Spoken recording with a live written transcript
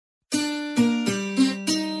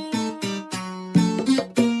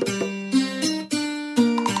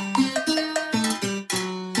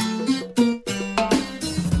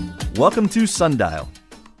Welcome to Sundial.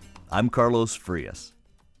 I'm Carlos Frias.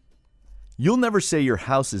 You'll never say your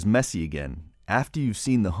house is messy again after you've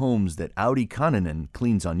seen the homes that Auri Kananen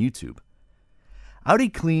cleans on YouTube. Auri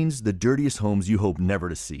cleans the dirtiest homes you hope never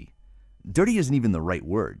to see. Dirty isn't even the right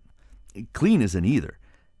word. Clean isn't either.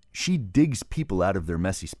 She digs people out of their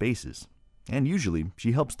messy spaces, and usually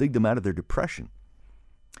she helps dig them out of their depression.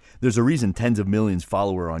 There's a reason tens of millions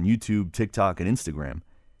follow her on YouTube, TikTok, and Instagram,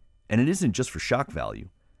 and it isn't just for shock value.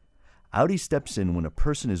 Auri steps in when a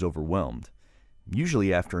person is overwhelmed,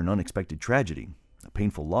 usually after an unexpected tragedy, a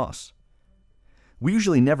painful loss. We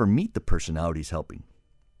usually never meet the person Auri's helping.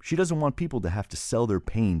 She doesn't want people to have to sell their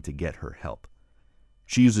pain to get her help.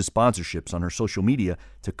 She uses sponsorships on her social media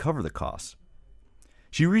to cover the costs.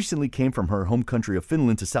 She recently came from her home country of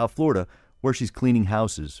Finland to South Florida, where she's cleaning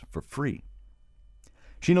houses for free.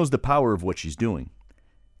 She knows the power of what she's doing.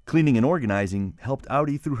 Cleaning and organizing helped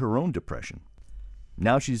Auri through her own depression.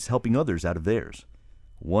 Now she's helping others out of theirs,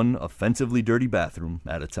 one offensively dirty bathroom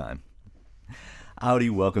at a time. Auri,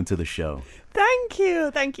 welcome to the show.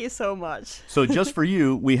 Thank you so much. So just for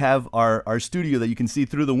you, we have our studio that you can see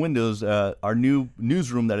through the windows, our new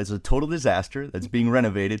newsroom that is a total disaster that's being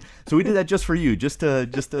renovated. So we did that just for you, just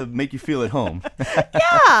to make you feel at home.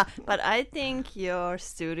 Yeah, but I think your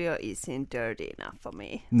studio isn't dirty enough for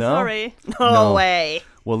me. No? Sorry. No way.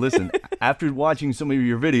 Well, listen, after watching some of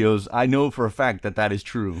your videos, I know for a fact that that is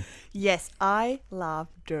true. Yes, I love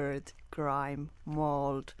dirt, grime,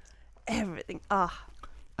 mold, everything.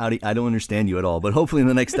 Auri, I don't understand you at all, but hopefully in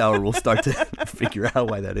the next hour we'll start to figure out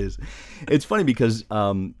why that is. It's funny because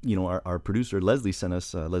our producer Leslie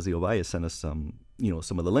Ovalle sent us some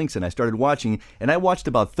of the links, and I started watching, and I watched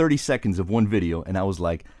about 30 seconds of one video, and I was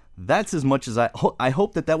like, that's as much as I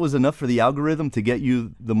hope that was enough for the algorithm to get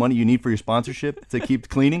you the money you need for your sponsorship to keep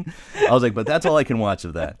cleaning. I was like, but that's all I can watch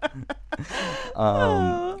of that.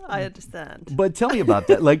 I understand. But tell me about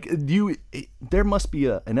that. Like, there must be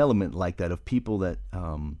an element like that of people that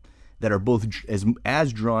are both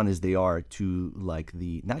as drawn as they are to like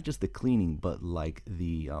the not just the cleaning, but like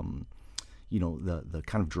the the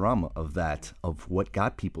kind of drama of what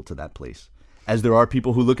got people to that place. As there are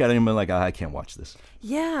people who look at him and like, I can't watch this.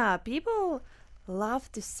 Yeah, people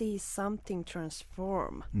love to see something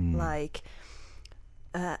transform, and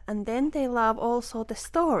then they love also the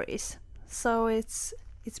stories. So it's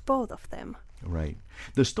both of them. Right.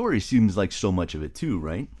 The story seems like so much of it too,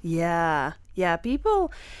 right? Yeah.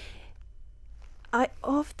 People. I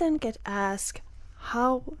often get asked,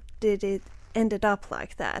 how did it ended up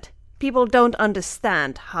like that? People don't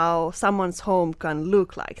understand how someone's home can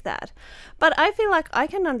look like that. But I feel like I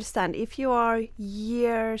can understand if you are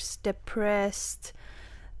years depressed,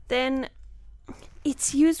 then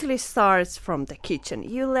it usually starts from the kitchen.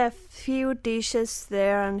 You left few dishes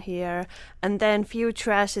there and here, and then few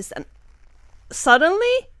trashes, and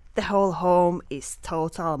suddenly the whole home is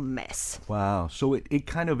total mess. Wow. So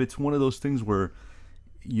it's one of those things where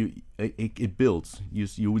it builds.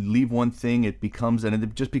 You would leave one thing, it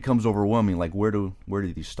just becomes overwhelming. Like where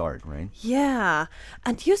did you start, right? Yeah,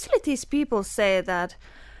 and usually these people say that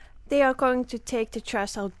they are going to take the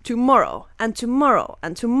trash out tomorrow and tomorrow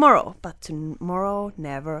and tomorrow, but tomorrow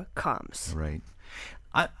never comes. Right.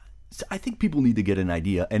 I think people need to get an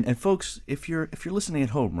idea. And folks, if you're listening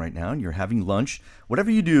at home right now and you're having lunch,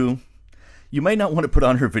 whatever you do, you might not want to put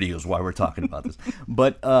on her videos while we're talking about this.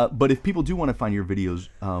 But if people do want to find your videos,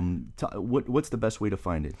 what's the best way to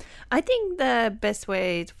find it? I think the best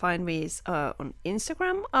way to find me is on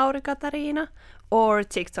Instagram, Auri Katarina, or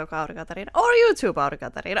TikTok, Auri Katarina, or YouTube, Auri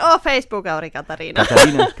Katarina, or Facebook, Auri Katarina.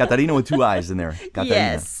 Katarina with two eyes in there. Katarina.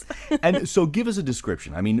 Yes. And so give us a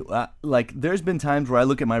description. I mean, there's been times where I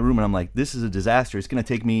look at my room and I'm like, this is a disaster. It's going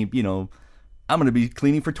to take me, I'm going to be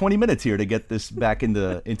cleaning for 20 minutes here to get this back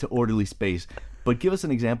into orderly space. But give us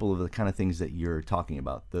an example of the kind of things that you're talking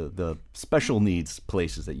about, the special needs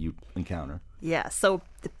places that you encounter. Yeah, so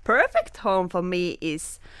the perfect home for me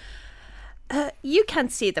is you can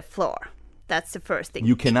see the floor. That's the first thing.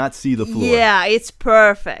 You cannot see the floor. Yeah, it's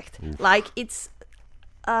perfect. Oof. Like it's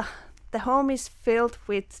the home is filled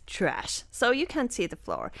with trash, so you can't see the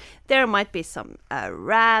floor. There might be some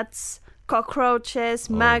rats, cockroaches,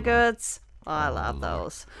 maggots. I love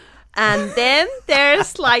those. And then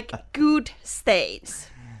there's like good stains.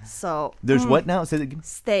 So there's what now? Say that again.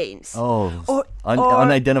 Stains. Oh, or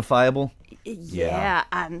unidentifiable. Yeah,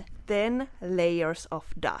 and then layers of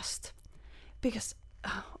dust. Because,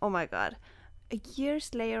 oh my God, a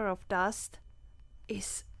year's layer of dust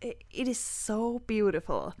is so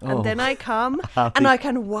beautiful. Oh. And then I come and I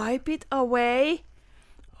can wipe it away.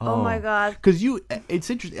 Oh my God. Because it's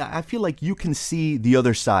interesting. I feel like you can see the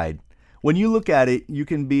other side when you look at it, you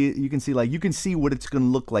can see what it's going to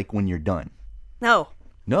look like when you're done. No.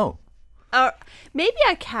 No. Or maybe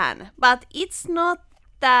I can, but it's not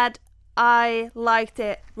that I like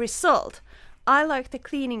the result. I like the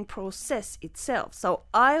cleaning process itself. So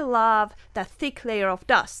I love that thick layer of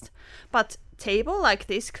dust. But table like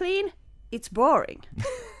this clean, it's boring.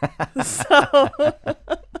 So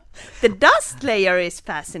the dust layer is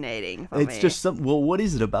fascinating for me. It's just well, what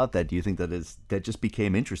is it about that? Do you think that just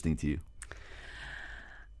became interesting to you?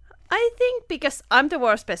 I think because I'm the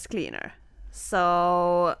world's best cleaner.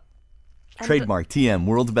 So Trademark TM,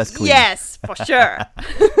 world's best cleaner. yes, for sure.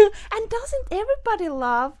 And doesn't everybody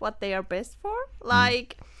love what they are best for?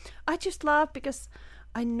 Like, I just love because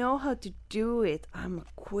I know how to do it. I'm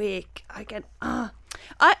quick. I can.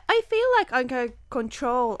 I feel like I can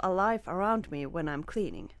control a life around me when I'm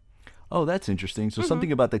cleaning. Oh, that's interesting. So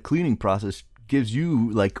something about the cleaning process gives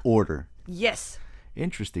you like order. Yes.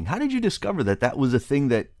 Interesting. How did you discover that was a thing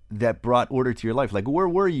that brought order to your life? Like, where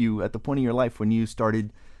were you at the point in your life when you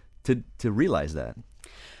started to realize that?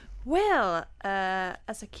 Well,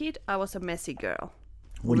 as a kid, I was a messy girl.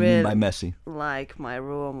 What do you mean by messy? Like, my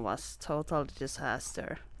room was total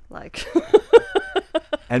disaster. Like,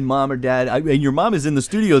 and mom or dad, and your mom is in the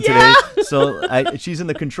studio today, so she's in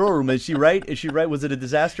the control room. Is she right? Was it a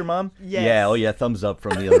disaster, Mom? Yes. Yeah. Oh yeah, thumbs up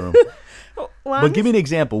from the other room. But give me an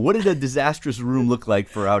example. What did a disastrous room look like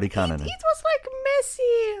for Auri Kananen? It was like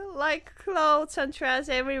messy, like clothes and trash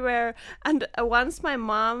everywhere. And once my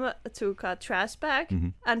mom took a trash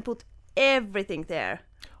bag and put everything there.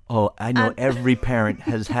 Oh, I know every parent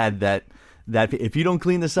has had that. That if you don't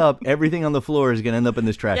clean this up, everything on the floor is going to end up in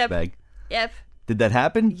this trash bag. Yep. Did that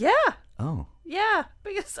happen? Yeah. Oh. Yeah,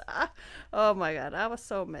 because oh my God, I was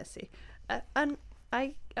so messy, and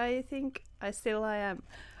I think I am,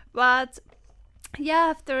 but yeah,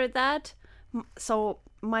 after that, so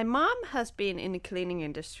my mom has been in the cleaning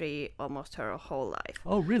industry almost her whole life.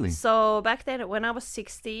 Oh, really? So back then, when I was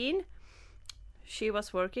 16. She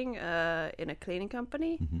was working in a cleaning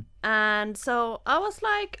company. And so I was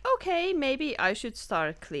like, okay, maybe I should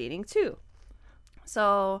start cleaning too.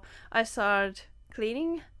 So I started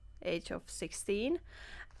cleaning age of 16.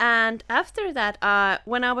 And after that,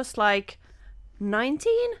 when I was like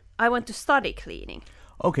 19, I went to study cleaning.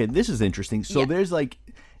 Okay, this is interesting. So there's like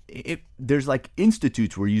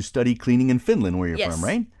institutes where you study cleaning in Finland where you're from,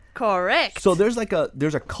 right? Correct. So there's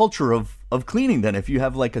a culture of cleaning then if you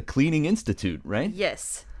have like a cleaning institute, right?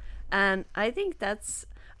 Yes. And I think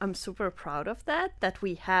I'm super proud of that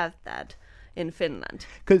we have that in Finland.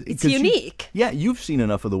 It's unique. You've seen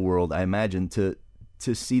enough of the world, I imagine, to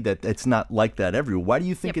see that it's not like that everywhere. Why do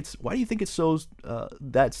you think it's so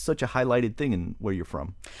that's such a highlighted thing in where you're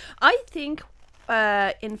from? I think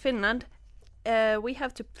in Finland we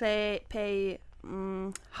have to pay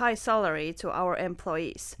high salary to our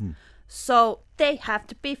employees. So they have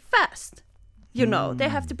to be fast. They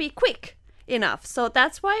have to be quick enough. So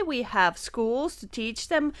that's why we have schools to teach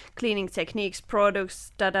them cleaning techniques,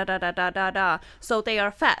 products, so they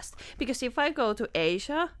are fast. Because if I go to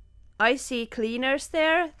Asia, I see cleaners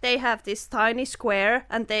there. They have this tiny square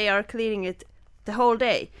and they are cleaning it the whole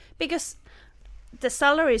day because the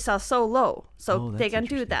salaries are so low. So they can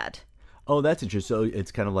do that. Oh, that's interesting. So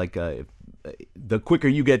it's kind of like the quicker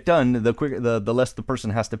you get done, the less the person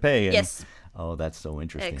has to pay. And, yes. Oh, that's so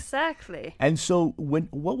interesting. Exactly. And so,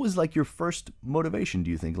 what was like your first motivation?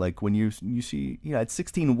 Do you think, like when you see, at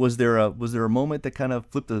 16, was there a moment that kind of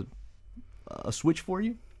flipped a switch for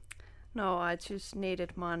you? No, I just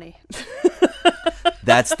needed money.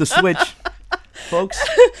 That's the switch, folks.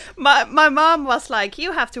 My mom was like,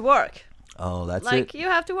 "You have to work." Oh, that's like, it. You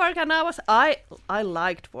have to work, and I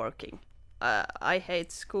liked working. I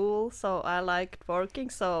hate school, so I liked working.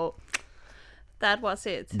 So that was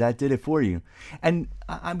it. That did it for you. And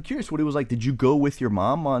I'm curious what it was like. Did you go with your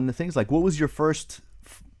mom on the things? Like, what was your first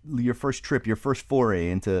trip, your first foray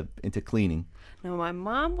into cleaning? No, my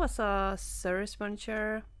mom was a service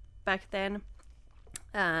manager back then,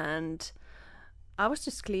 and I was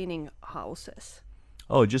just cleaning houses.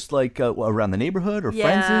 Oh, just like around the neighborhood, or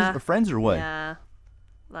friends, or what? Yeah,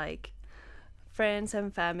 like friends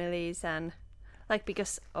and families, and like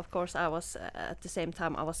because of course I was at the same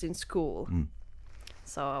time I was in school,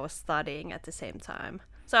 so I was studying at the same time.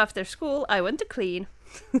 So after school I went to clean.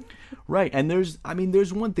 Right, and there's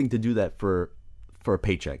one thing to do that for a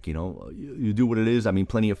paycheck. You do what it is. I mean,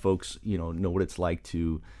 plenty of folks know what it's like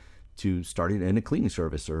to start in a cleaning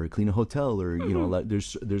service or clean a hotel, or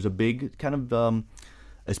there's a big kind of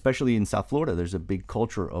especially in South Florida, there's a big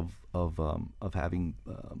culture of having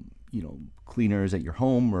cleaners at your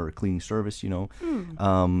home or a cleaning service,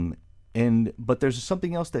 but there's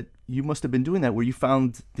something else that you must have been doing that where you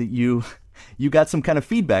found that you got some kind of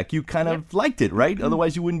feedback. You kind of liked it, right?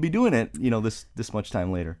 Otherwise you wouldn't be doing it, this much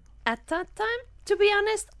time later. At that time, to be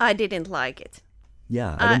honest, I didn't like it.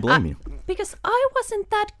 Yeah, I don't blame you. Because I wasn't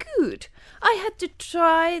that good. I had to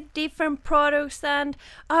try different products and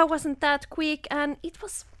I wasn't that quick and it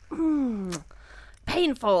was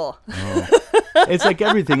painful. Oh. It's like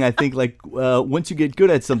everything, I think, like once you get good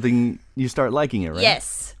at something, you start liking it, right?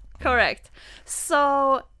 Yes, correct.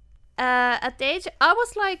 So at the age, I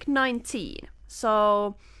was like 19.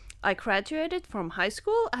 So I graduated from high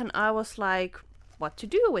school and I was like, what to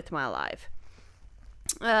do with my life?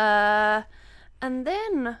 And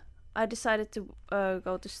then I decided to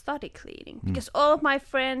go to study cleaning because all of my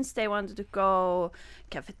friends, they wanted to go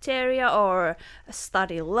cafeteria or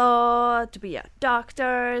study law, to be a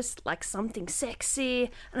doctors, like something sexy.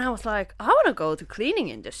 And I was like, I want to go to cleaning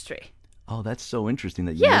industry. Oh, that's so interesting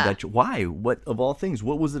that you made that. Why? What, of all things,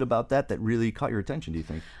 what was it about that really caught your attention, do you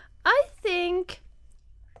think? I think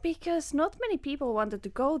because not many people wanted to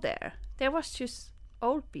go there. There was just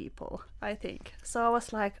old people, I think. So I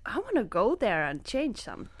was like, I want to go there and change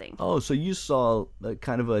something. Oh, so you saw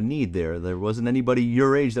kind of a need there. There wasn't anybody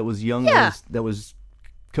your age that was young that was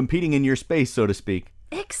competing in your space, so to speak.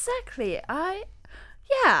 Exactly.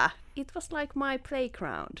 It was like my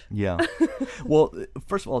playground. Yeah. Well,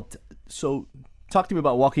 first of all, so talk to me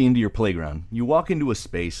about walking into your playground. You walk into a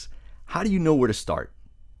space. How do you know where to start?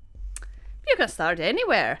 You can start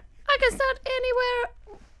anywhere. I can start anywhere.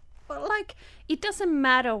 Like, it doesn't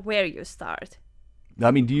matter where you start. I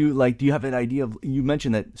mean, do you have an idea of, you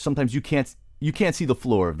mentioned that sometimes you can't see the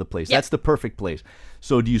floor of the place. Yep. That's the perfect place.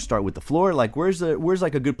 So do you start with the floor? Like where's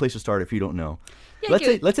like a good place to start if you don't know? Yeah,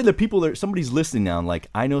 let's say the people there, somebody's listening now and like,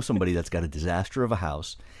 I know somebody that's got a disaster of a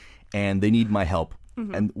house and they need my help.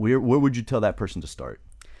 Mm-hmm. And where would you tell that person to start?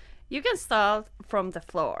 You can start from the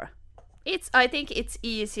floor. I think it's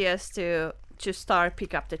easiest to start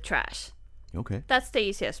pick up the trash. Okay. That's the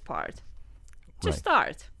easiest part. Just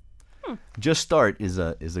start. Just start is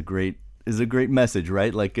a great message,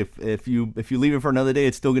 right? Like if you leave it for another day,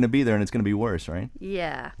 it's still going to be there and it's going to be worse, right?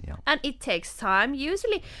 Yeah. And it takes time.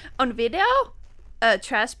 Usually on video,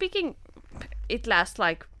 trash picking, it lasts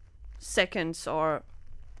like seconds or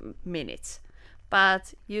minutes,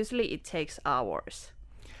 but usually it takes hours.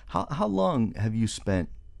 How long have you spent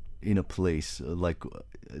in a place, like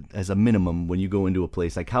as a minimum when you go into a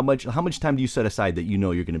place? Like how much time do you set aside that you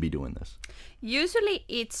know you're going to be doing this? Usually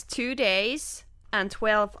it's 2 days and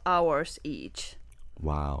 12 hours each.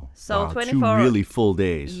 Wow. So wow, 24 2 really full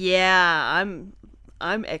days. Yeah,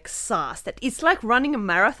 I'm exhausted. It's like running a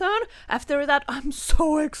marathon. After that, I'm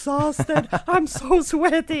so exhausted. I'm so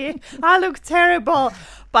sweaty. I look terrible,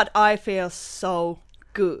 but I feel so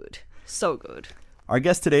good. So good. Our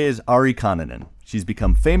guest today is Auri Kananen. She's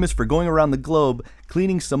become famous for going around the globe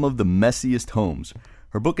cleaning some of the messiest homes.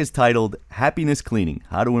 Her book is titled Happiness Cleaning: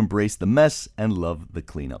 How to Embrace the Mess and Love the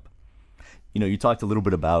Cleanup. You talked a little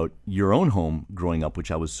bit about your own home growing up,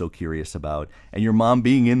 which I was so curious about, and your mom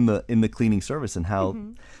being in the cleaning service and how.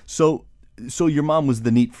 Mm-hmm. So your mom was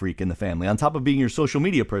the neat freak in the family. On top of being your social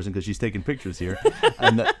media person, because she's taking pictures here,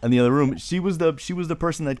 in the other room, she was the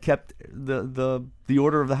person that kept the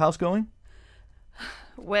order of the house going.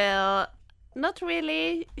 Well, not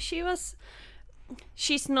really.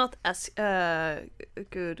 She's not as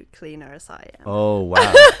good cleaner as I am. Oh,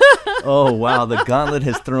 wow. Oh, wow. The gauntlet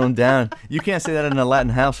has thrown down. You can't say that in a Latin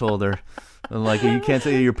household. Or, like, you can't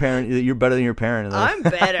say you're better than your parent. I'm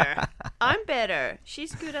better. I'm better.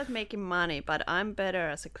 She's good at making money, but I'm better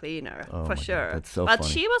as a cleaner, for sure. God, that's so but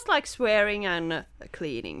funny. She was like swearing and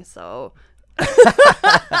cleaning, so...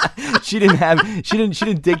 she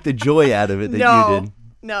didn't take the joy out of it that you did.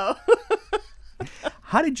 No.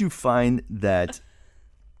 How did you find that?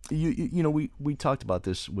 We talked about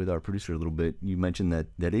this with our producer a little bit. You mentioned that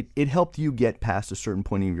it helped you get past a certain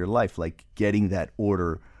point in your life, like getting that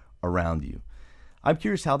order around you. I'm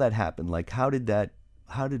curious how that happened. Like how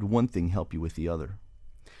did one thing help you with the other?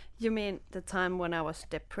 You mean the time when I was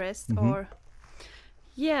depressed? Mm-hmm. Or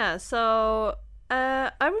yeah, so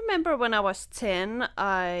I remember when I was 10,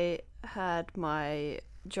 I had my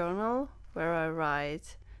journal where I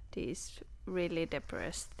write these really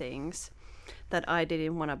depressed things that I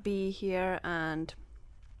didn't want to be here, and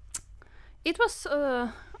it was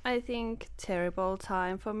I think terrible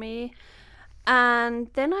time for me. And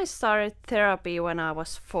then I started therapy when I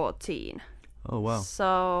was 14. Oh wow.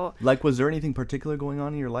 So like, was there anything particular going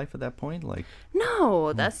on in your life at that point? Like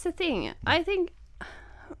no, that's the thing. I think,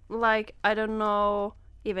 like, I don't know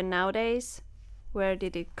even nowadays where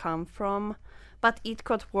did it come from, but it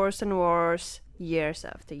got worse and worse years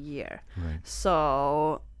after year. Right.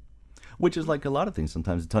 So, which is like a lot of things.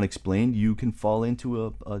 Sometimes it's unexplained. You can fall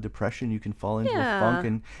into a depression. You can fall into a funk,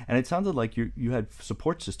 and it sounded like you had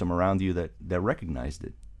support system around you that recognized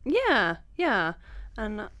it. Yeah,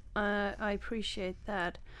 and I appreciate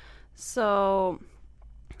that. So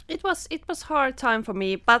it was hard time for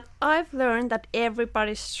me, but I've learned that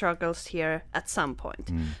everybody struggles here at some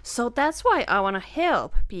point. So that's why I want to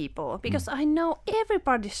help people, because I know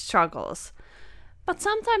everybody struggles. But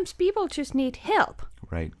sometimes people just need help.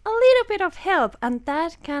 Right. A little bit of help, and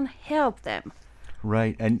that can help them.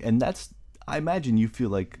 Right. And that's, I imagine you feel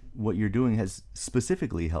like what you're doing has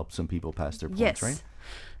specifically helped some people pass their points, Yes. right?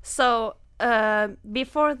 So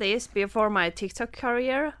before my TikTok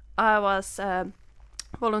career, I was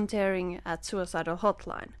volunteering at Suicidal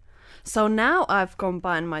Hotline. So now I've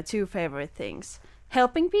combined my two favorite things: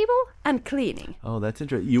 helping people and cleaning. Oh, that's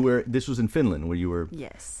interesting. This was in Finland where you were.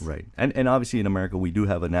 Yes. Right. And obviously in America we do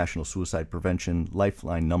have a National Suicide Prevention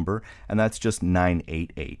Lifeline number, and that's just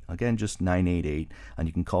 988. Again, just 988, and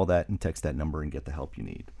you can call that and text that number and get the help you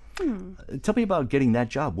need. Tell me about getting that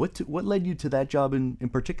job. What led you to that job in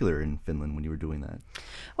particular in Finland when you were doing that?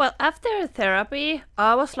 Well, after therapy,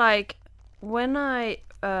 I was like, when I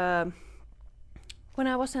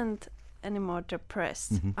wasn't anymore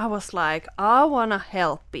depressed, I was like, I want to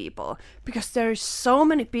help people, because there's so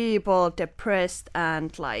many people depressed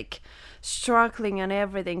and like struggling and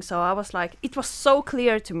everything. So I was like, it was so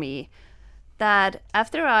clear to me that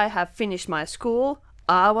after I have finished my school,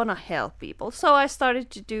 I want to help people. So I started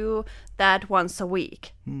to do that once a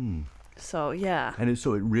week. So yeah. And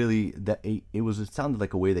so it really it sounded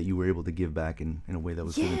like a way that you were able to give back in a way that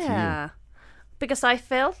was given to you. Yeah, because I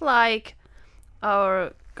felt like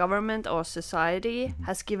our government or society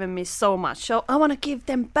has given me so much, so I want to give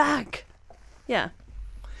them back. Yeah.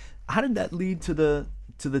 How did that lead to the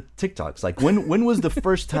TikToks? Like when was the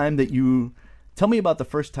first time that you? Tell me about the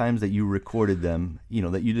first times that you recorded them. You know,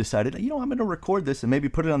 that you decided, I'm going to record this and maybe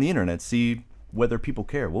put it on the internet, see whether people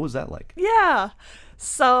care. What was that like? Yeah.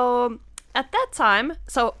 So at that time,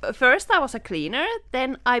 first I was a cleaner,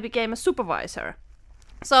 then I became a supervisor.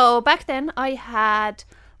 So back then I had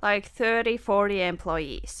like 30, 40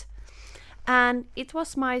 employees. And it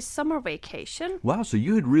was my summer vacation. Wow, so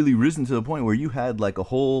you had really risen to the point where you had like a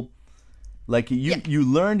whole, like you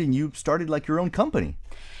learned and you started like your own company.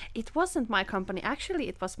 It wasn't my company. Actually,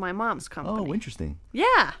 it was my mom's company. Oh, interesting.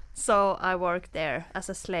 Yeah. So I worked there as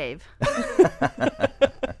a slave.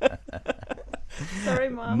 Sorry,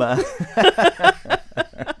 Mom.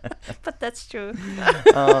 But that's true.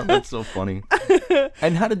 Oh, that's so funny.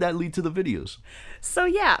 And how did that lead to the videos? So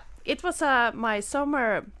yeah, it was my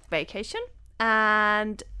summer vacation,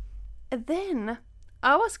 and then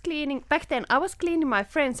I was cleaning. Back then, I was cleaning my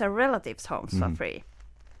friends' and relatives' homes for free.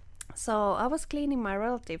 So I was cleaning my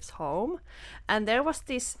relative's home, and there was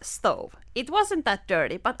this stove. It wasn't that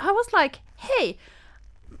dirty, but I was like, hey,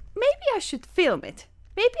 maybe I should film it.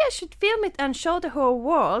 Maybe I should film it and show the whole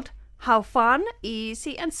world how fun,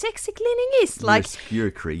 easy, and sexy cleaning is. Like, you're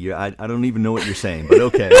crazy. I don't even know what you're saying, but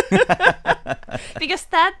okay. Because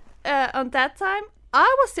on that time,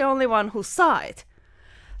 I was the only one who saw it.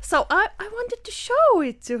 So I wanted to show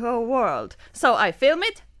it to the whole world. So I filmed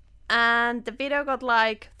it, and the video got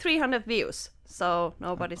like 300 views. So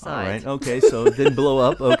nobody saw it. All right, okay, so it didn't blow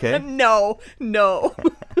up, okay. No.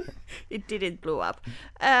 It didn't blow up.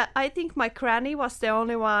 I think my granny was the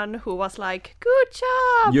only one who was like, good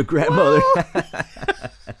job. Your grandmother.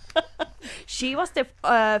 She was the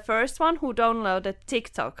first one who downloaded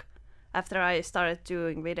TikTok after I started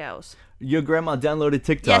doing videos. Your grandma downloaded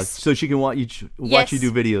TikTok so she can watch you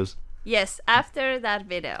do videos. Yes, after that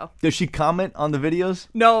video. Does she comment on the videos?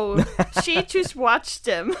 No, she just watched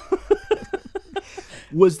them.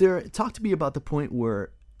 Talk to me about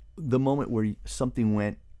the moment where something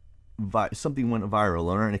went viral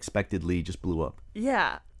or unexpectedly just blew up.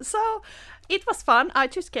 Yeah, so it was fun. I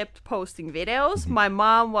just kept posting videos. My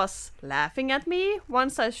mom was laughing at me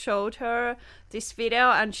once I showed her this video,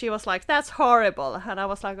 and she was like, that's horrible. And I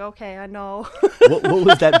was like, okay, I know. What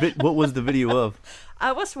was that? What was the video of?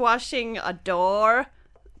 I was washing a door,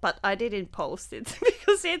 but I didn't post it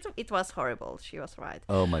because it was horrible. She was right.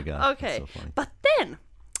 Oh my God. Okay, that's so funny. But then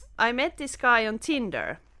I met this guy on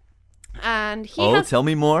Tinder. And tell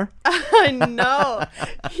me more. I know.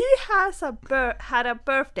 He has had a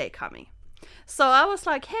birthday coming. So I was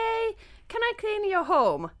like, hey, can I clean your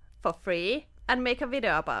home for free and make a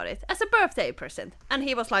video about it as a birthday present? And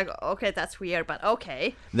he was like, okay, that's weird, but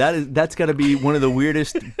okay. That's got to be one of the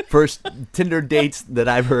weirdest first Tinder dates that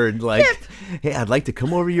I've heard. Like, hey, I'd like to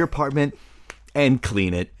come over to your apartment and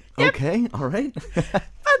clean it. Okay, all right.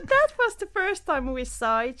 But that was the first time we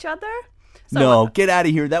saw each other. So, No, get out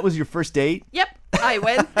of here. That was your first date? Yep, I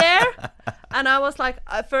went there, and I was like,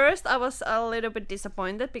 at first I was a little bit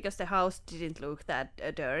disappointed because the house didn't look that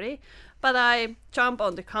dirty. But I jumped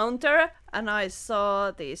on the counter and I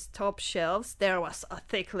saw these top shelves. There was a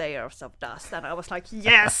thick layers of dust, and I was like,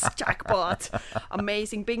 yes, jackpot,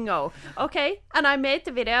 amazing bingo. Okay, and I made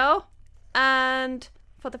the video, and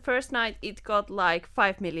for the first night it got like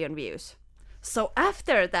 5 million views. So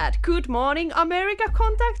after that, Good Morning America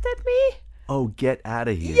contacted me. Oh, get out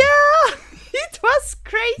of here. Yeah, it was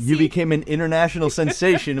crazy. You became an international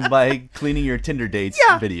sensation by cleaning your Tinder dates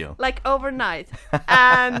video. Like overnight.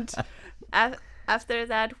 And after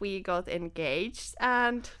that, we got engaged,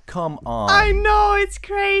 and Come on. I know, it's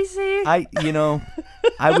crazy. I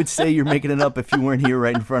would say you're making it up if you weren't here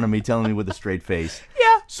right in front of me telling me with a straight face.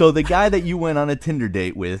 Yeah. So the guy that you went on a Tinder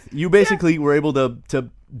date with, you basically were able to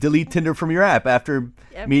delete Tinder from your app after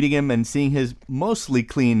meeting him and seeing his mostly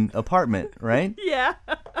clean apartment, right? Yeah.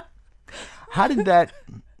 How did that,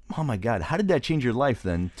 oh my God, how did that change your life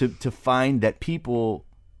then to find that people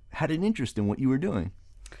had an interest in what you were doing?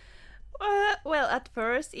 Well, at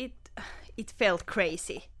first it felt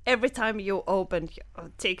crazy. Every time you opened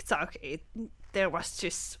TikTok, there was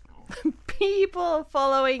just people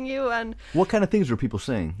following you. And What kind of things were people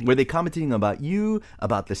saying? Were they commenting about you,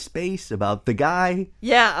 about the space, about the guy?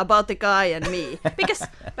 yeah, about the guy and me. Because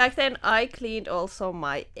back then I cleaned also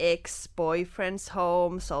my ex-boyfriend's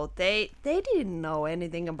home, so they didn't know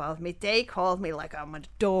anything about me. They called me like I'm a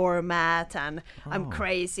doormat and I'm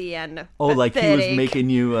crazy and Like he was pathetic. making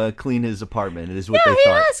you clean his apartment, is what Yeah, they he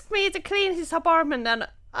thought. asked me to clean his apartment, and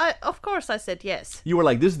of course I said yes. You were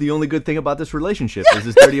like, this is the only good thing about this relationship, is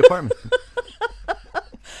this dirty apartment.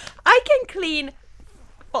 I can clean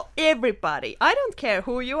for everybody. I don't care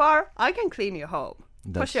who you are. I can clean your home.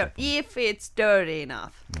 For That's sure, simple. if it's dirty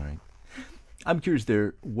enough. All right. I'm curious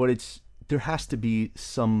there has to be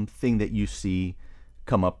something that you see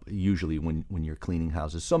come up usually when you're cleaning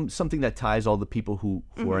houses. Something that ties all the people who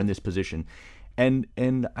are in this position. And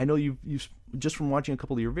I know you just from watching a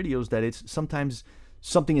couple of your videos that it's sometimes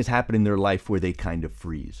something has happened in their life where they kind of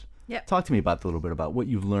freeze. Yeah. Talk to me about a little bit about what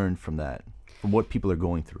you've learned from that, from what people are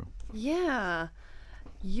going through. Yeah.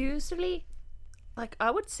 Usually, like I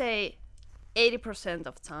would say 80%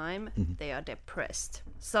 of time they are depressed.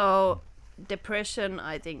 So depression,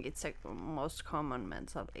 I think it's a most common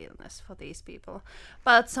mental illness for these people.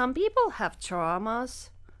 But some people have traumas,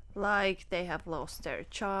 like they have lost their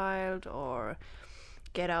child or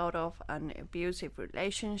get out of an abusive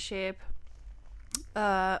relationship.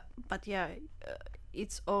 But yeah,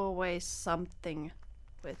 it's always something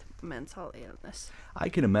with mental illness. I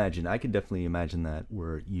can definitely imagine that,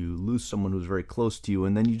 where you lose someone who's very close to you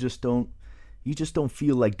and then you just don't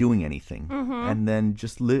feel like doing anything. And then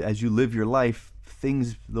just as you live your life,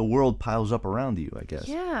 the world piles up around you, I guess.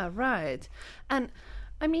 Yeah, right. And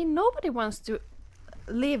I mean, nobody wants to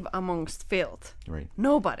live amongst filth. Right.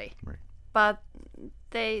 Nobody. Right. But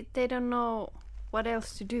they don't know what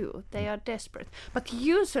else to do. They are desperate. But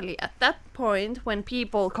usually at that point, when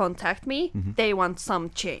people contact me, they want some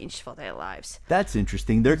change for their lives. That's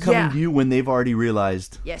interesting. They're coming to you when they've already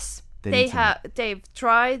realized. Yes, They've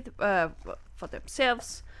tried for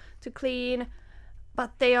themselves to clean,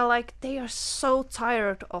 but they are so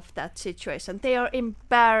tired of that situation. They are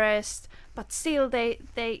embarrassed, but still they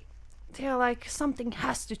are like, something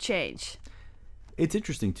has to change. It's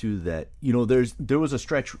interesting too that there was a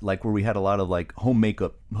stretch like where we had a lot of like home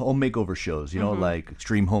makeover shows, like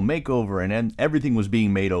Extreme Home Makeover, and everything was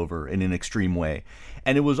being made over in an extreme way,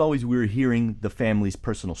 and it was always we were hearing the family's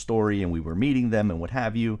personal story and we were meeting them and what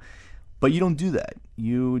have you, but you don't do that.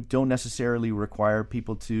 You don't necessarily require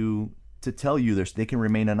people to tell you they can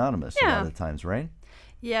remain anonymous a lot of the times, right?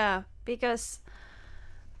 Yeah, because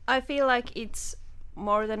I feel like it's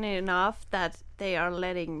more than enough that they are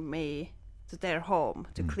letting me to their home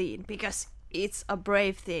to clean, because it's a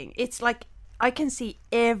brave thing. It's like I can see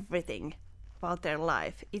everything about their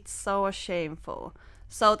life. It's so shameful.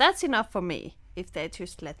 So that's enough for me if they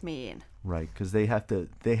just let me in. Right, because they have to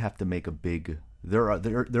make a big.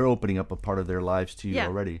 They're opening up a part of their lives to you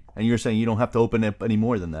already, and you're saying you don't have to open up any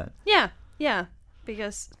more than that. Yeah,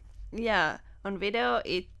 because on video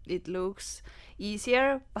it looks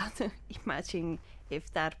easier, but imagine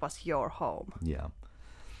if that was your home. Yeah.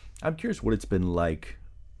 I'm curious what it's been like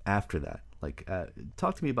after that. Like,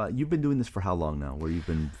 talk to me about, you've been doing this for how long now, where you've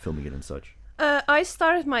been filming it and such? I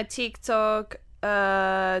started my TikTok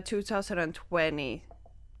 2020,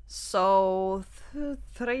 so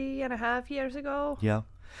 3.5 years ago. Yeah.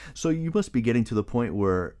 So you must be getting to the point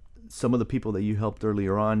where some of the people that you helped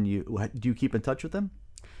earlier on, do you keep in touch with them?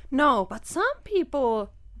 No, but some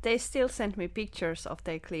people, they still send me pictures of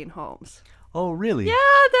their clean homes. Oh, really? Yeah,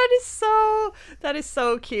 that is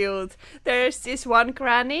so cute. There's this one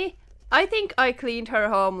granny. I think I cleaned her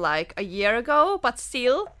home like a year ago, but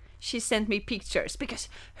still she sent me pictures because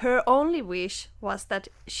her only wish was that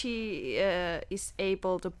she is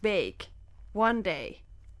able to bake one day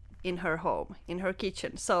in her home, in her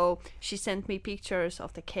kitchen. So she sent me pictures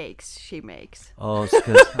of the cakes she makes. Oh,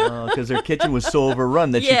 because her kitchen was so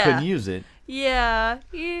overrun that she couldn't use it. Yeah,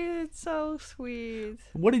 it's so sweet.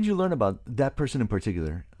 What did you learn about that person in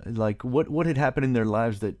particular? Like, what had happened in their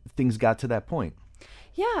lives that things got to that point?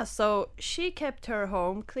 Yeah, so she kept her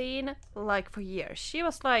home clean like for years. She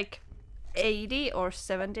was like 80 or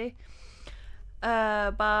 70.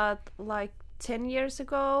 But like 10 years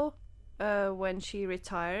ago, when she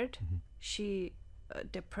retired, she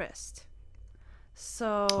depressed.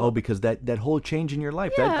 So because that whole change in your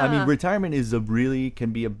life. Yeah. That, I mean, retirement is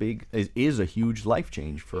a huge life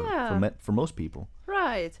change for most people.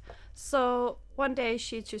 Right. So one day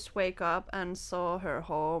she just wake up and saw her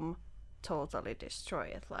home totally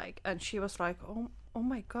destroyed, and she was like, oh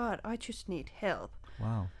my God, I just need help.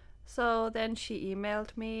 Wow. So then she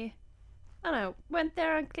emailed me, and I went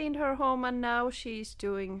there and cleaned her home, and now she's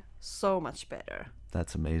doing so much better.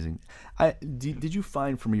 That's amazing. Did you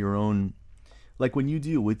find from your own, like when you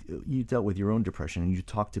dealt with your own depression and you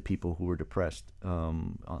talked to people who were depressed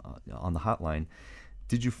on the hotline,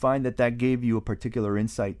 did you find that gave you a particular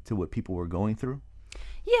insight to what people were going through?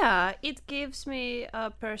 Yeah, it gives me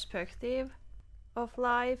a perspective of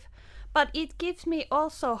life, but it gives me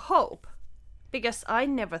also hope, because I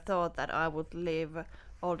never thought that I would live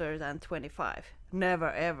older than 25.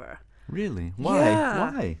 Never, ever. Really? Why?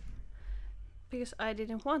 Yeah. Why? Because I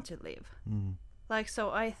didn't want to live.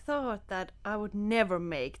 So I thought that I would never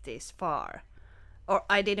make this far, or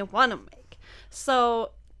I didn't want to make.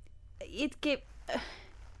 So it gave.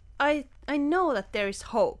 I know that there is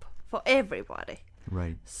hope for everybody.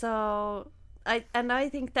 Right. So I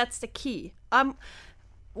think that's the key.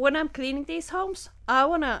 When I'm cleaning these homes, I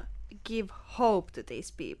wanna give hope to these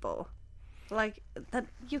people, like that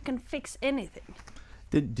you can fix anything.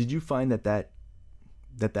 Did you find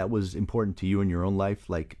that was important to you in your own life,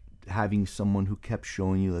 like having someone who kept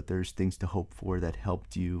showing you that there's things to hope for, that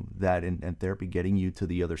helped you, that and therapy getting you to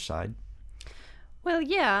the other side? Well,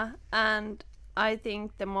 yeah, and I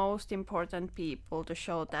think the most important people to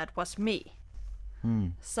show that was me.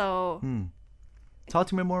 So Talk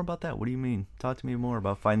to me more about that. What do you mean? Talk to me more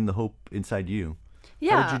about finding the hope inside you.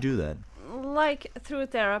 yeah, How did you do that? like through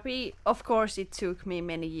therapy, of course it took me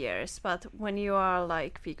many years, but when you are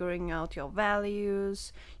like figuring out your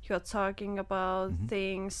values, you're talking about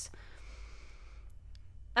things,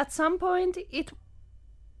 at some point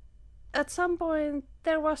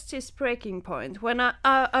there was this breaking point when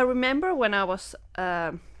I remember when I was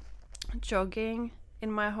jogging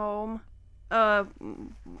in my home.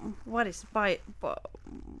 What is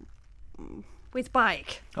with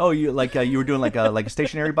bike? Oh, you were doing like a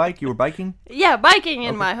stationary bike? You were biking? Yeah, biking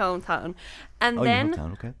in my hometown. And then your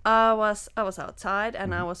hometown, okay. I was outside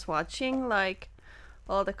and I was watching like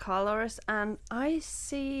all the colors, and I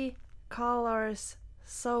see colors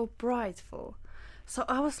so brightful. So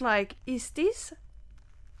I was like, is this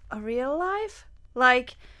a real life?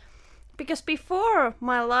 Like, because before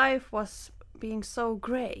my life was being so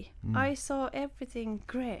gray. I saw everything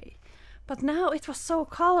gray. But now it was so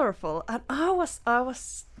colorful, and I was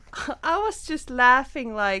just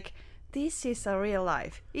laughing like, this is a real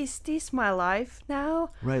life. Is this my life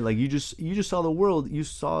now? Right, like you just saw the world. You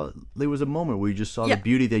saw, there was a moment where you just saw the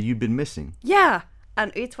beauty that you'd been missing. Yeah,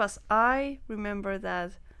 and I remember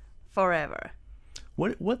that forever.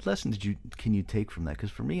 What lesson can you take from that?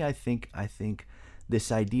 Because for me, I think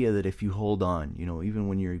this idea that if you hold on, even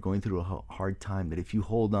when you're going through a hard time, that if you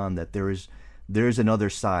hold on, that there is another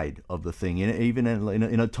side of the thing. And even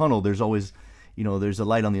in a tunnel, there's always, there's a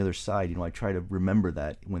light on the other side. I try to remember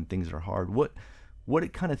that when things are hard. What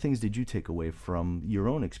kind of things did you take away from your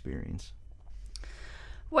own experience?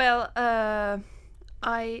 Well,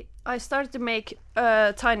 I started to make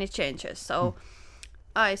tiny changes. So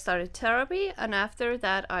I started therapy, and after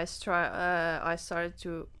that I started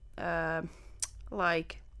to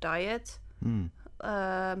diet.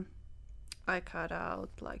 I cut out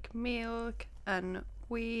like milk and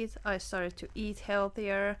wheat. I started to eat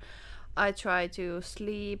healthier. I try to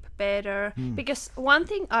sleep better, because one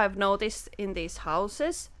thing I've noticed in these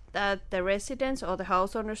houses, that the residents or the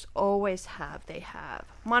house owners always have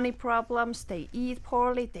money problems, they eat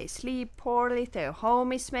poorly, they sleep poorly, their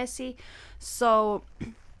home is messy. So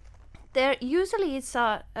there usually it's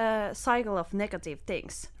a cycle of negative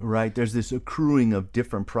things. Right. There's this accruing of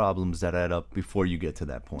different problems that add up before you get to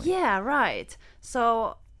that point. Yeah, right.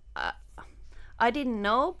 So I didn't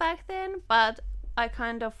know back then, but I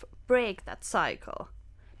kind of break that cycle.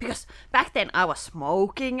 Because back then I was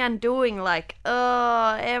smoking and doing like,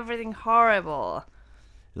 everything horrible.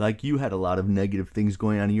 Like you had a lot of negative things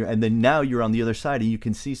going on in your, and then now you're on the other side and you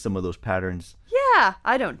can see some of those patterns. Yeah,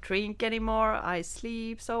 I don't drink anymore. I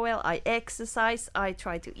sleep so well. I exercise. I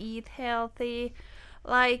try to eat healthy.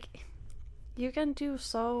 Like, you can do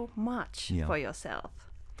so much for yourself.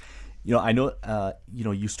 You know, I know,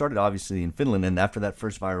 you started obviously in Finland, and after that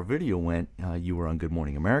first viral video went, you were on Good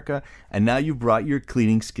Morning America, and now you brought your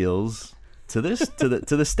cleaning skills to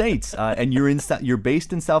the States, and you're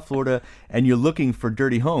based in South Florida, and you're looking for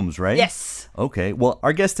dirty homes, right? Yes. Okay. Well,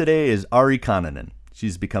 our guest today is Auri Kananen.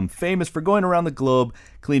 She's become famous for going around the globe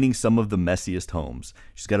cleaning some of the messiest homes.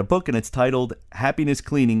 She's got a book, and it's titled Happiness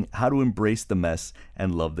Cleaning: How to Embrace the Mess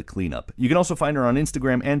and Love the Cleanup. You can also find her on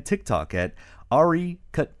Instagram and TikTok at Auri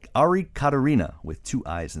Katarina with 2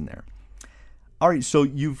 I's in there. Auri, so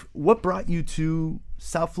what brought you to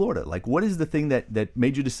South Florida? Like, what is the thing that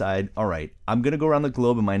made you decide, all right, I'm going to go around the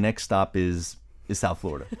globe and my next stop is South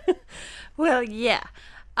Florida? Well, yeah.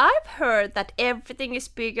 I've heard that everything is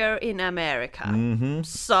bigger in America. Mm-hmm.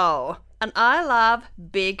 So, and I love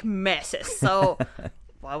big messes. So,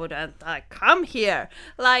 why wouldn't I come here?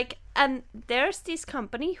 Like, and there's this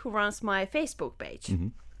company who runs my Facebook page. Mm-hmm.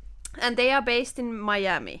 And they are based in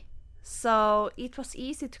Miami. So, it was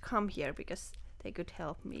easy to come here because they could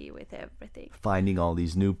help me with everything. Finding all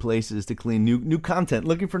these new places to clean, new content,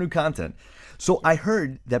 looking for new content. So I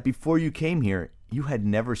heard that before you came here, you had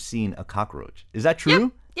never seen a cockroach. Is that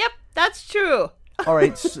true? Yep, that's true. All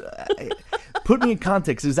right, so, put me in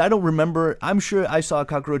context, because I don't remember. I'm sure I saw a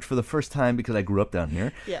cockroach for the first time because I grew up down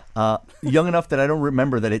here. Yeah. Young enough that I don't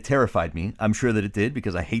remember that it terrified me. I'm sure that it did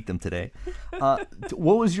because I hate them today.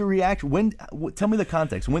 What was your reaction? Tell me the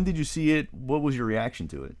context. When did you see it? What was your reaction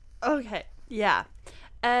to it? Okay, yeah.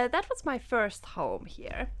 That was my first home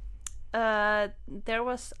here. There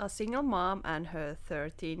was a single mom and her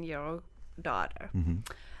 13-year-old daughter. Mm-hmm.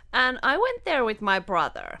 And I went there with my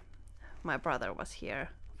brother. My brother was here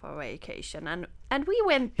for vacation, and we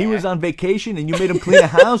went there. He was on vacation and you made him clean a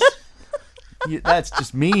house? That's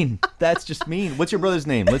just mean. That's just mean. What's your brother's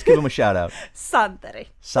name? Let's give him a shout out. Santeri.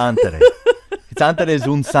 Santeri. Santeri es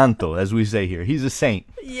un santo, as we say here. He's a saint.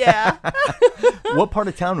 Yeah. What part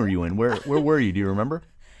of town were you in? Where were you? Do you remember?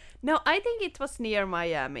 No, I think it was near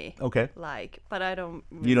Miami. Okay. But I don't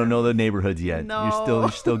remember. You don't know the neighborhoods yet. No.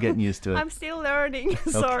 You're still getting used to it. I'm still learning.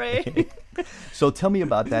 Sorry. So tell me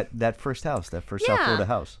about that first house, that first South Florida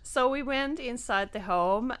house. So we went inside the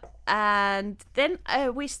home, and then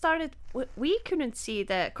we couldn't see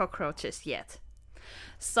the cockroaches yet.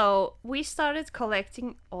 So we started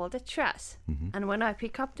collecting all the trash. Mm-hmm. And when I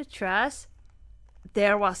pick up the trash,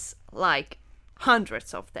 there was like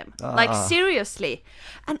hundreds of them. Like, seriously.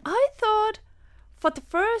 And I thought, for the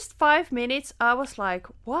first 5 minutes, I was like,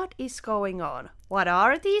 what is going on? What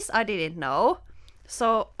are these? I didn't know.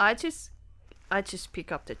 So I just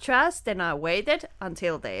pick up the trash, then I waited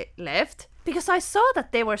until they left, because I saw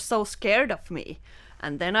that they were so scared of me.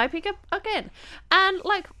 And then I pick up again. And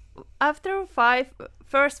like, after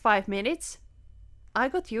first 5 minutes, I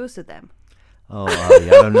got used to them. Oh, I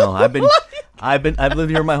don't know. I've lived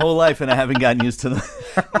here my whole life and I haven't gotten used to them.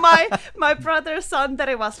 my brother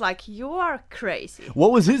Santeri was like, "You are crazy."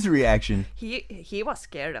 What was his reaction? He was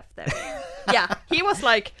scared of them. Yeah, he was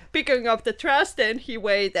like picking up the trash, then he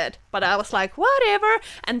waited. But I was like, whatever.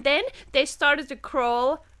 And then they started to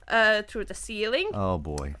crawl through the ceiling. Oh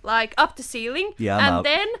boy. Like up the ceiling. Yeah, and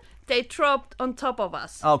then they dropped on top of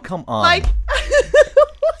us. Oh, come on. Like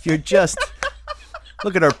You're just...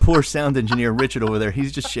 Look at our poor sound engineer, Richard, over there.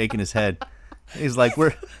 He's just shaking his head. He's like,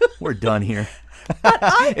 we're done here.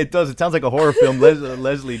 It sounds like a horror film.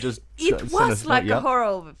 Leslie just... It was like a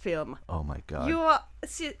horror film. Oh, my God.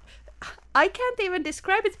 I can't even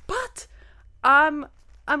describe it, but I'm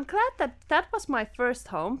glad that was my first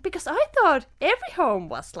home, because I thought every home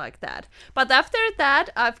was like that. But after that,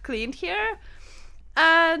 I've cleaned here,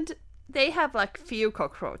 and they have like few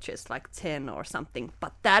cockroaches, like 10 or something.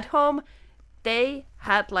 But that home... they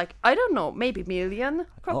had like, I don't know, maybe million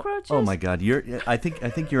cockroaches. Oh my God! I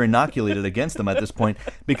think you're inoculated against them at this point,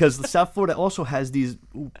 because South Florida also has these,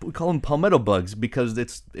 we call them palmetto bugs, because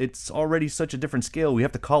it's already such a different scale. We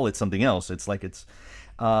have to call it something else. It's like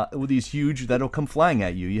with these huge that'll come flying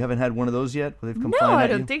at you. You haven't had one of those yet? Where they've come flying at you?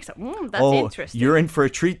 No, I don't think so. That's interesting. You're in for a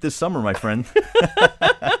treat this summer, my friend.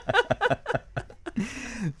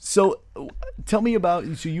 So, tell me about.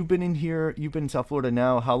 So you've been in here. You've been in South Florida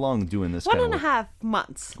now. How long doing this? One kind and a of half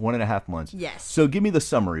months. 1.5 months. Yes. So give me the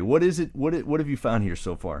summary. What is it? What have you found here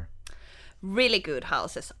so far? Really good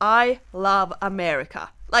houses. I love America.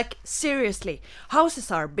 Like, seriously, houses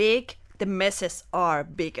are big, the messes are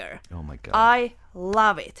bigger. Oh my God. I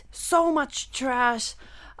love it. So much trash.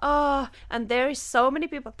 And there is so many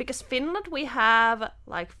people, because Finland, we have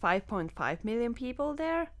like 5.5 million people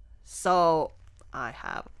there. So I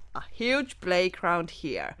have a huge playground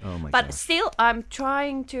here. Oh my but gosh. still, I'm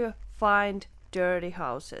trying to find dirty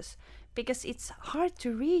houses because it's hard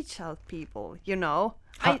to reach out people, you know.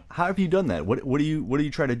 How have you done that? What do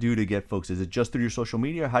you try to do to get folks? Is it just through your social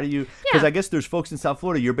media? How do you? Because Yeah. I guess there's folks in South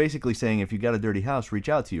Florida. You're basically saying if you got a dirty house, reach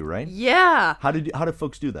out to you, right? Yeah. How do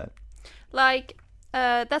folks do that? Like,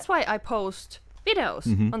 that's why I post videos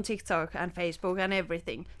Mm-hmm. on TikTok and Facebook and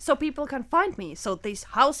everything, so people can find me, so these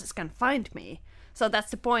houses can find me. So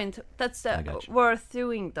that's the point. That's I got you. worth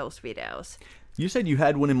doing those videos. You said you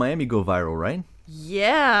had one in Miami go viral, right?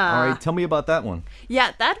 Yeah. All right, tell me about that one.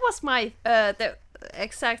 Yeah, that was my the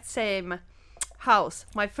exact same house.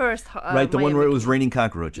 My first Right, the one Miami where it was raining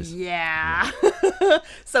cockroaches. Yeah.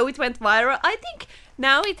 So it went viral. I think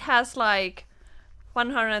now it has like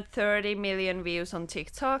 130 million views on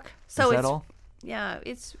TikTok. So Is that it's all? yeah,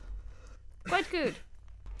 it's quite good.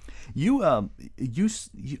 I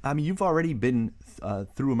mean, you've already been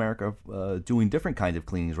through America doing different kinds of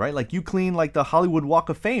cleanings, right? Like you clean like the Hollywood Walk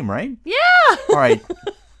of Fame, right? Yeah. All right.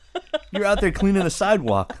 You're out there cleaning a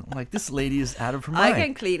sidewalk. I'm like, this lady is out of her mind. I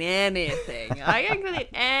can clean anything. I can clean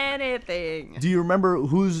anything. Do you remember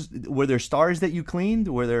were there stars that you cleaned?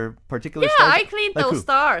 Were there particular Yeah, stars? I cleaned Like those who?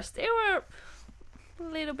 stars. They were a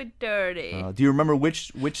little bit dirty. Do you remember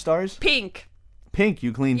which stars? Pink. Pink,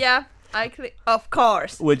 you cleaned. Yeah, I clean. Of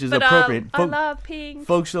course. Which is But, appropriate. I love pink.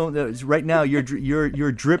 Folks don't know. Right now,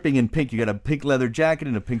 you're dripping in pink. You got a pink leather jacket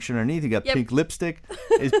and a pink shirt underneath. You got Yep. pink lipstick.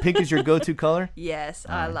 Is pink is your go-to color? Yes,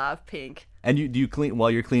 I love pink. And do you clean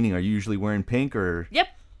while you're cleaning? Are you usually wearing pink or Yep.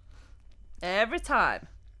 Every time.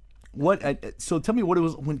 what? So tell me what it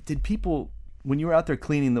was. When you were out there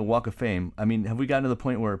cleaning the Walk of Fame? I mean, have we gotten to the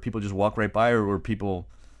point where people just walk right by, or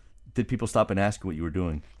did people stop and ask what you were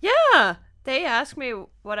doing? Yeah. They asked me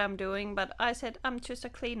what I'm doing, but I said I'm just a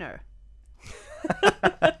cleaner.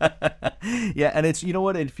 Yeah, and it's, you know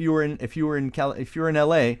what? If you were in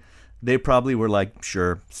LA, they probably were like,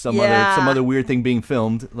 sure, some other weird thing being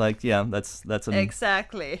filmed. Like, yeah, that's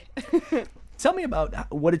Exactly. Tell me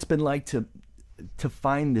about what it's been like to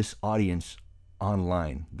find this audience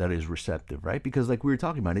online that is receptive, right? Because like we were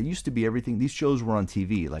talking about, it used to be everything. These shows were on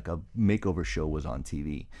TV, like a makeover show was on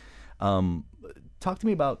TV. Talk to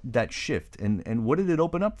me about that shift and what did it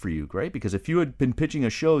open up for you, right? Because if you had been pitching a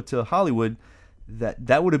show to Hollywood,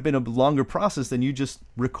 that would have been a longer process than you just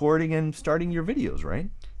recording and starting your videos, right?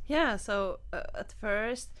 Yeah, so at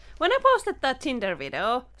first, when I posted that Tinder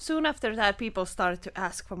video, soon after that people started to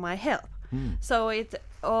ask for my help. So it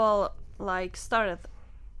all like started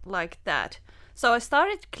like that. So I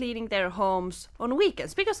started cleaning their homes on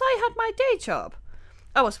weekends because I had my day job.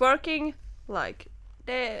 I was working like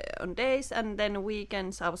on days, and then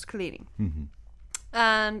weekends I was cleaning. Mm-hmm.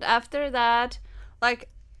 And after that, like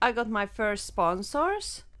I got my first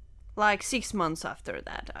sponsors like 6 months after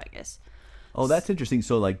that, I guess. Oh, that's interesting.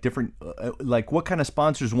 So like different, like what kind of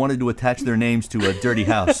sponsors wanted to attach their names to a dirty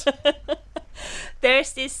house?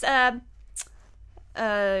 There's this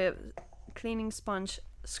cleaning sponge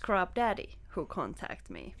scrub daddy who contacted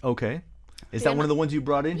me. Okay. Is that one of the ones you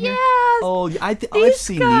brought in here? Yes. Oh, I've This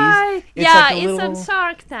seen guy. these. Yeah, like a it's little, on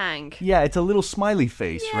Shark Tank. Yeah, it's a little smiley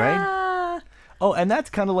face, right? Yeah. Oh, and that's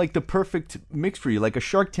kind of like the perfect mix for you. Like a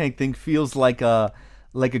Shark Tank thing feels like a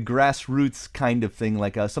grassroots kind of thing,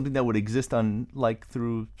 like something that would exist on like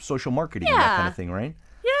through social marketing and that kind Yeah. of thing, right?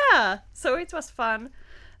 Yeah. So it was fun.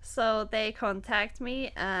 So they contact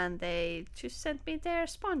me and they just sent me their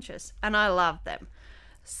sponges, and I love them.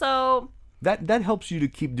 So That helps you to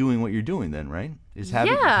keep doing what you're doing, then, right? Is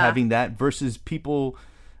Yeah. having that versus people,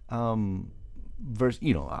 versus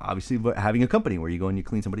obviously having a company where you go and you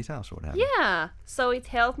clean somebody's house or what have you. yeah, so it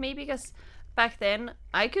helped me because back then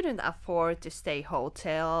I couldn't afford to stay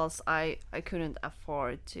hotels. I couldn't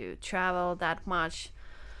afford to travel that much,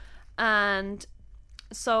 and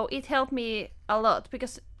so it helped me a lot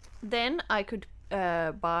because then I could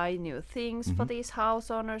buy new things for these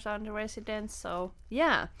house owners and the residents. So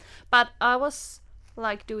yeah, but I was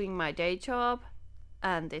like doing my day job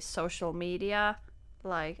and this social media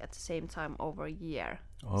like at the same time over a year.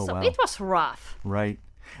 Oh, so wow. it was rough. Right.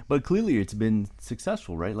 But clearly it's been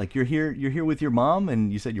successful, right? Like you're here with your mom,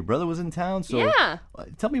 and you said your brother was in town. So Yeah.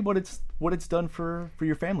 tell me what it's done for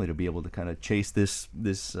your family to be able to kind of chase this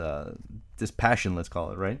passion, let's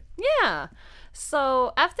call it, right? Yeah.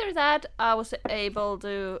 So after that, I was able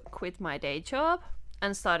to quit my day job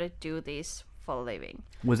and started do this for a living.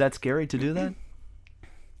 Was that scary to do that?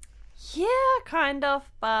 Yeah, kind of,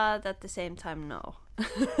 but at the same time, no.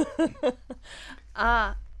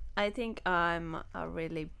 I think I'm a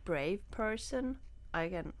really brave person.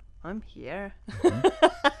 I'm here.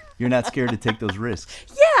 You're not scared to take those risks.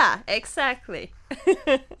 Yeah, exactly.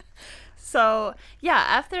 So, yeah,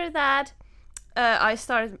 after that, I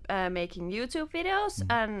started making YouTube videos,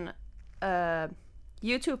 and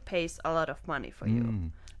YouTube pays a lot of money for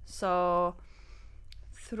you. So,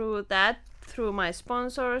 through my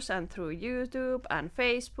sponsors and through YouTube and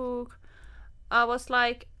Facebook,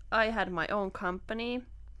 I had my own company.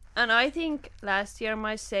 And I think last year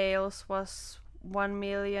my sales was 1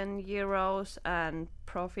 million euros, and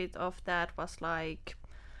profit of that was like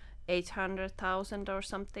 800,000 or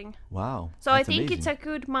something. Wow. So I think it's a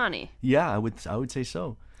good money. Yeah, I would say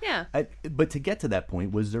so. Yeah. But to get to that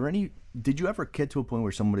point, did you ever get to a point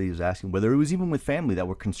where somebody was asking, whether it was even with family, that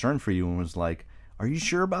were concerned for you and was like, are you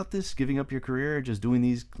sure about this, giving up your career, just doing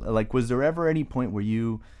these, like, was there ever any point where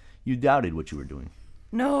you doubted what you were doing?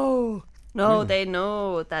 No, Really? they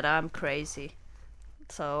know that I'm crazy.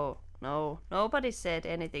 So no, nobody said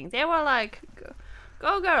anything. They were like,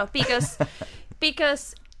 "Go girl,"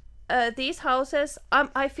 because these houses,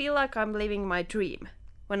 I feel like I'm living my dream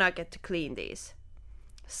when I get to clean these.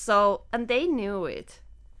 So, and they knew it.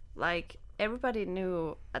 Like everybody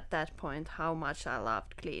knew at that point how much I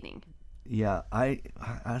loved cleaning. Yeah, I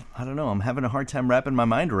don't know. I'm having a hard time wrapping my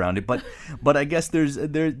mind around it, but I guess there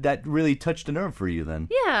that really touched a nerve for you then.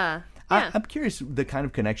 Yeah. I'm curious the kind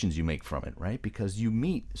of connections you make from it, right? Because you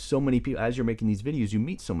meet so many people as you're making these videos. You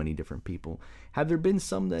meet so many different people. Have there been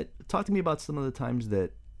some that talk to me about some of the times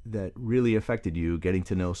that really affected you, getting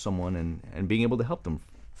to know someone and being able to help them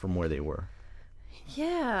from where they were?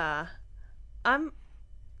 Yeah.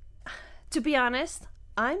 To be honest,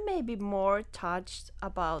 I'm maybe more touched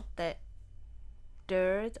about the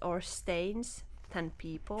dirt or stains than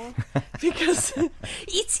people, because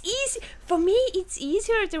it's easy for me. It's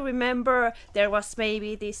easier to remember there was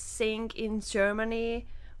maybe this sink in Germany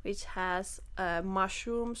which has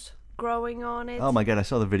mushrooms growing on it. Oh my God, I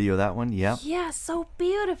saw the video of that one. Yeah. Yeah, so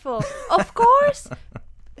beautiful. Of course.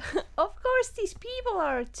 Of course these people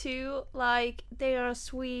are too, like, they are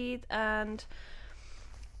sweet, and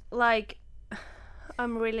like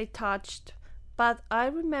I'm really touched, but I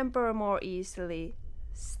remember more easily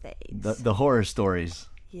stains. The horror stories.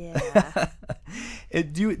 Yeah.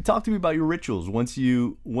 Do you talk to me about your rituals once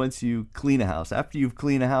you clean a house? After you've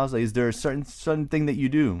cleaned a house, is there a certain thing that you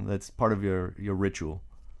do that's part of your ritual?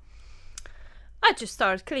 I just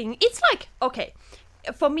start cleaning. It's like, okay,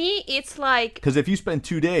 for me it's like, because if you spend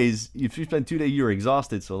 2 days, you're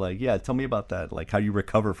exhausted. So like, yeah, tell me about that. Like how you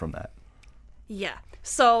recover from that. yeah.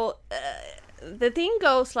 So the thing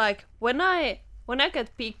goes like, when I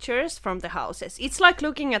get pictures from the houses, it's like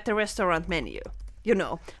looking at the restaurant menu,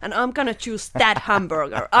 and I'm gonna choose that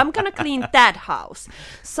hamburger. I'm gonna clean that house.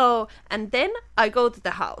 So, and then I go to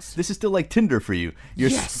the house. This is still like Tinder for you.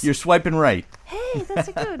 Yes. You're swiping right. Hey, that's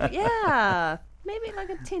a good, yeah. Maybe like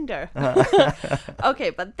a Tinder. Okay,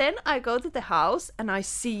 but then I go to the house and I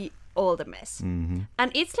see all the mess. Mm-hmm.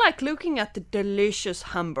 And it's like looking at the delicious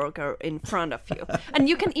hamburger in front of you. And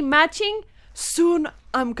you can imagine, soon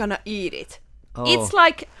I'm gonna eat it. Oh, it's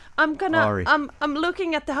like Auri. I'm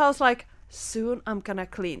looking at the house like, soon I'm gonna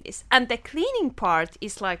clean this. And the cleaning part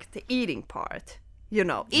is like the eating part.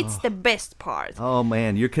 It's the best part. Oh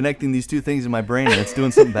man, you're connecting these two things in my brain, and it's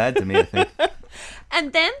doing something bad to me, I think.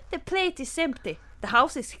 And then the plate is empty. The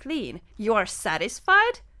house is clean. You are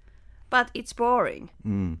satisfied, but it's boring.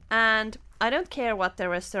 And I don't care what the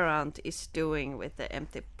restaurant is doing with the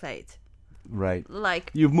empty plate. Right. Like,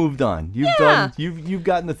 you've moved on. You've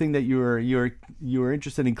gotten the thing that you were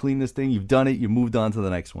interested in, cleaning this thing. You've done it. You moved on to the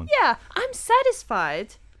next one. yeah, I'm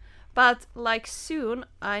satisfied. But like soon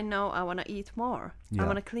I know I want to eat more. Yeah. I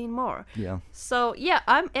want to clean more. Yeah. So yeah,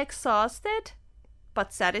 I'm exhausted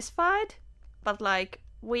but satisfied. But like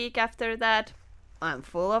week after that, I'm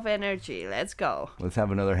full of energy. Let's go. Let's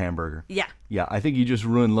have another hamburger. Yeah. Yeah, I think you just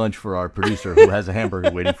ruined lunch for our producer who has a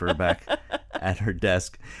hamburger waiting for her back at her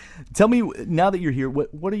desk. Tell me, now that you're here,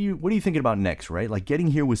 what are you thinking about next, right? Like getting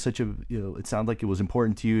here was such a, it sounded like it was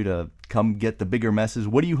important to you to come get the bigger messes.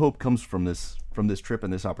 What do you hope comes from this trip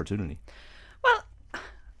and this opportunity? Well,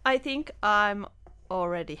 I think I'm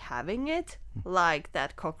already having it. Like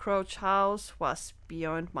that cockroach house was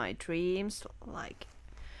beyond my dreams. Like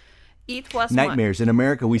it was nightmares. In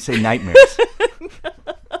America, we say nightmares.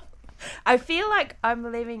 I feel like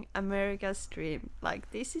I'm living America's dream.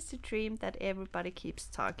 Like this is the dream that everybody keeps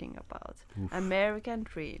talking about. Oof. American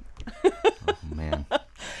dream. Oh, man.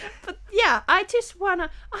 But yeah, I just wanna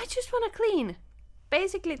clean.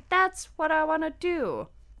 Basically, that's what I wanna do.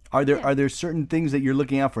 Are there certain things that you're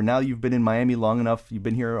looking out for now? You've been in Miami long enough. You've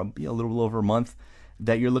been here a little over a month.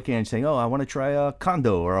 That you're looking at and saying, "Oh, I want to try a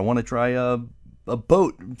condo, or I want to try a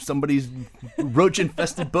boat, somebody's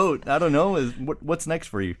roach-infested boat." I don't know. What's next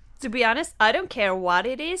for you? To be honest, I don't care what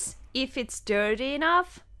it is. If it's dirty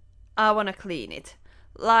enough, I want to clean it.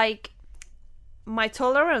 Like, my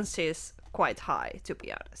tolerance is quite high, to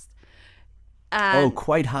be honest. And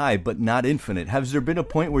quite high, but not infinite. Has there been a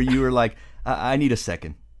point where you were like, I need a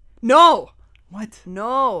second? No. What?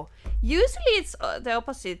 No. Usually it's the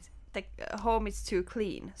opposite. The home is too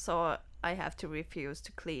clean, so I have to refuse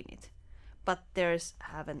to clean it. But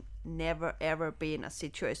haven't never ever been a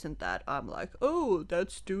situation that I'm like, oh,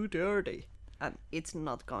 that's too dirty, and it's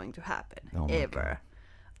not going to happen ever.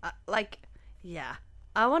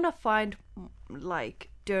 I want to find like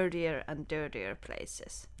dirtier and dirtier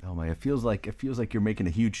places. Oh my! It feels like you're making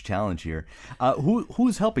a huge challenge here.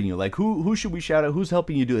 Who's helping you? Like who should we shout out? Who's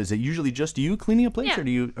helping you do this? Is it usually just you cleaning a place,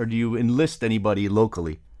 Yeah. or do you enlist anybody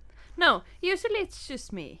locally? No, usually it's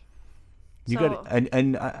just me. You got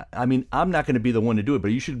and I mean, I'm not going to be the one to do it, but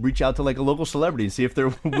you should reach out to like a local celebrity and see if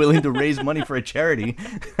they're willing to raise money for a charity.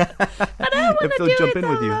 But I want to do jump it in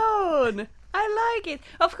with you. alone. I like it.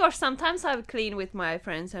 Of course, sometimes I clean with my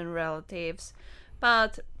friends and relatives,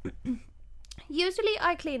 but usually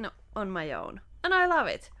I clean on my own, and I love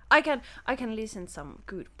it. I can listen some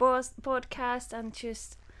good podcast and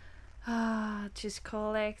just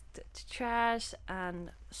collect the trash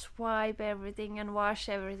and swipe everything and wash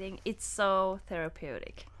everything. It's so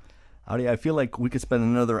therapeutic. Auri, I feel like we could spend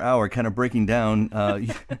another hour kind of breaking down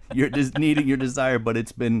your needing your desire, but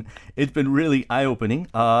it's been really eye-opening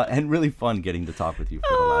and really fun getting to talk with you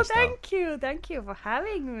for the last hour. Thank you for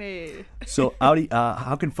having me. So, Auri,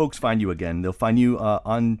 how can folks find you again? They'll find you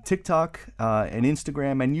on TikTok and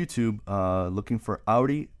Instagram and YouTube, looking for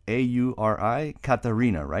Auri, Auri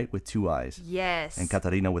Katarina, right, with 2 I's. Yes. And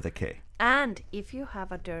Katarina with a K. And if you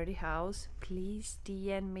have a dirty house, please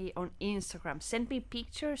DM me on Instagram. Send me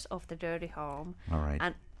pictures of the dirty home. All right.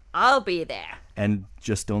 And I'll be there. And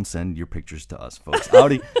just don't send your pictures to us, folks.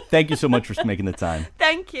 Auri, thank you so much for making the time.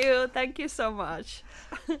 Thank you. Thank you so much.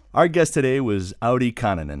 Our guest today was Auri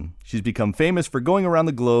Kananen. She's become famous for going around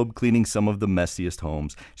the globe cleaning some of the messiest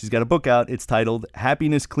homes. She's got a book out. It's titled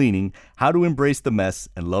Happiness Cleaning, How to Embrace the Mess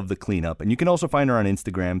and Love the Cleanup. And you can also find her on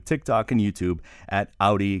Instagram, TikTok, and YouTube at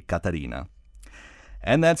Auri Katarina.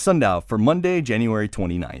 And that's Sundial for Monday, January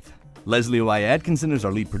 29th. Leslie Oaya Atkinson is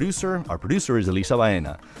our lead producer. Our producer is Elisa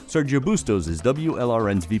Baena. Sergio Bustos is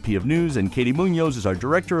WLRN's VP of News, and Katie Munoz is our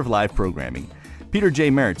Director of Live Programming. Peter J.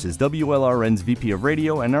 Meritz is WLRN's VP of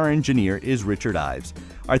Radio, and our engineer is Richard Ives.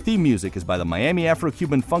 Our theme music is by the Miami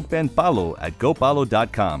Afro-Cuban funk band Palo at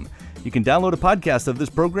gopalo.com. You can download a podcast of this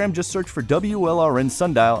program. Just search for WLRN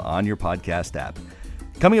Sundial on your podcast app.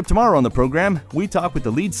 Coming up tomorrow on the program, we talk with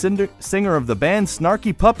the lead singer of the band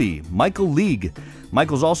Snarky Puppy, Michael League.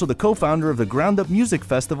 Michael's also the co-founder of the Ground Up Music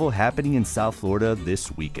Festival happening in South Florida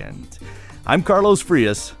this weekend. I'm Carlos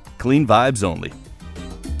Frias. Clean vibes only.